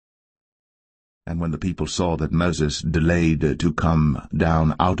And when the people saw that Moses delayed to come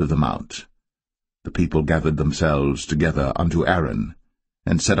down out of the mount, the people gathered themselves together unto Aaron,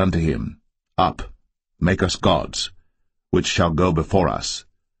 and said unto him, Up, make us gods, which shall go before us.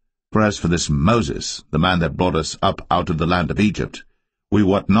 For as for this Moses, the man that brought us up out of the land of Egypt, we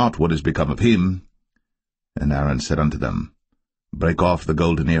wot not what is become of him. And Aaron said unto them, Break off the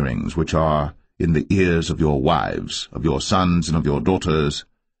golden earrings which are in the ears of your wives, of your sons, and of your daughters,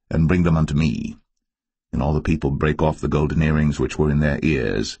 and bring them unto me. And all the people brake off the golden earrings which were in their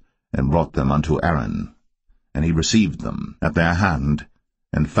ears, and brought them unto Aaron. And he received them at their hand,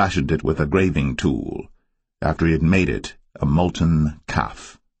 and fashioned it with a graving tool, after he had made it a molten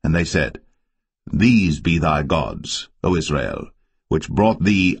calf. And they said, These be thy gods, O Israel, which brought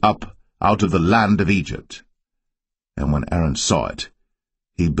thee up out of the land of Egypt. And when Aaron saw it,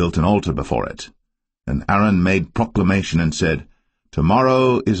 he built an altar before it. And Aaron made proclamation and said,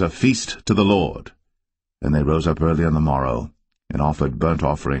 Tomorrow is a feast to the Lord. And they rose up early on the morrow, and offered burnt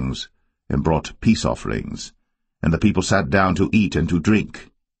offerings, and brought peace offerings. And the people sat down to eat and to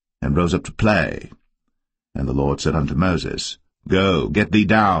drink, and rose up to play. And the Lord said unto Moses, Go, get thee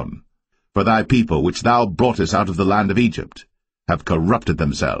down, for thy people, which thou broughtest out of the land of Egypt, have corrupted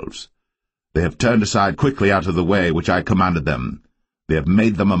themselves. They have turned aside quickly out of the way which I commanded them. They have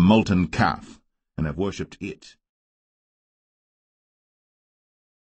made them a molten calf, and have worshipped it.